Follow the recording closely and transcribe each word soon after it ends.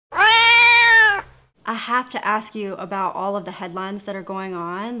have to ask you about all of the headlines that are going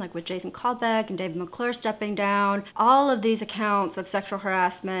on, like with Jason Caldbeck and Dave McClure stepping down, all of these accounts of sexual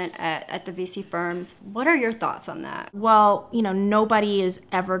harassment at the VC firms. What are your thoughts on that? Well, nobody is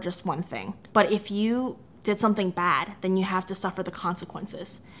ever just one thing. But if you did something bad, then you have to suffer the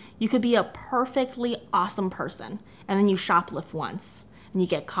consequences. You could be a perfectly awesome person, and then you shoplift once, and you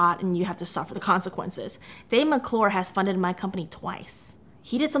get caught, and you have to suffer the consequences. Dave McClure has funded my company twice.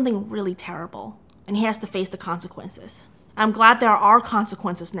 He did something really terrible, and he has to face the consequences. I'm glad there are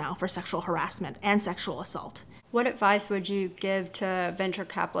consequences now for sexual harassment and sexual assault. What advice would you give to venture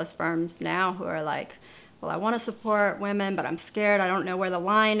capitalist firms now who are like, well, I want to support women, but I'm scared. I don't know where the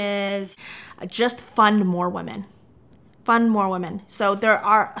line is. Just fund more women. Fund more women. So there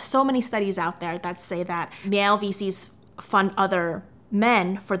are so many studies out there that say that male VCs fund other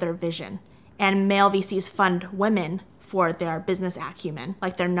men for their vision, and male VCs fund women for their business acumen,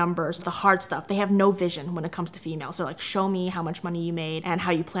 like their numbers, the hard stuff. They have no vision when it comes to females. So like, show me how much money you made and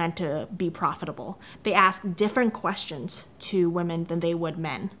how you plan to be profitable. They ask different questions to women than they would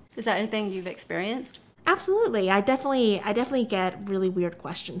men. Is that anything you've experienced? Absolutely. I definitely get really weird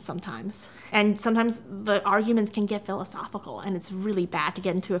questions sometimes. And sometimes the arguments can get philosophical, and it's really bad to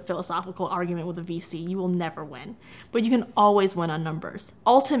get into a philosophical argument with a VC. You will never win. But you can always win on numbers.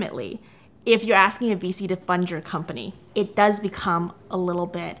 Ultimately, if you're asking a VC to fund your company, it does become a little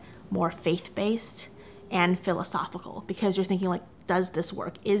bit more faith-based and philosophical, because you're thinking like, does this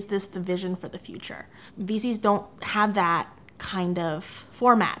work? Is this the vision for the future? VCs don't have that kind of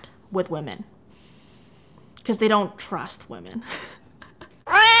format with women, because they don't trust women.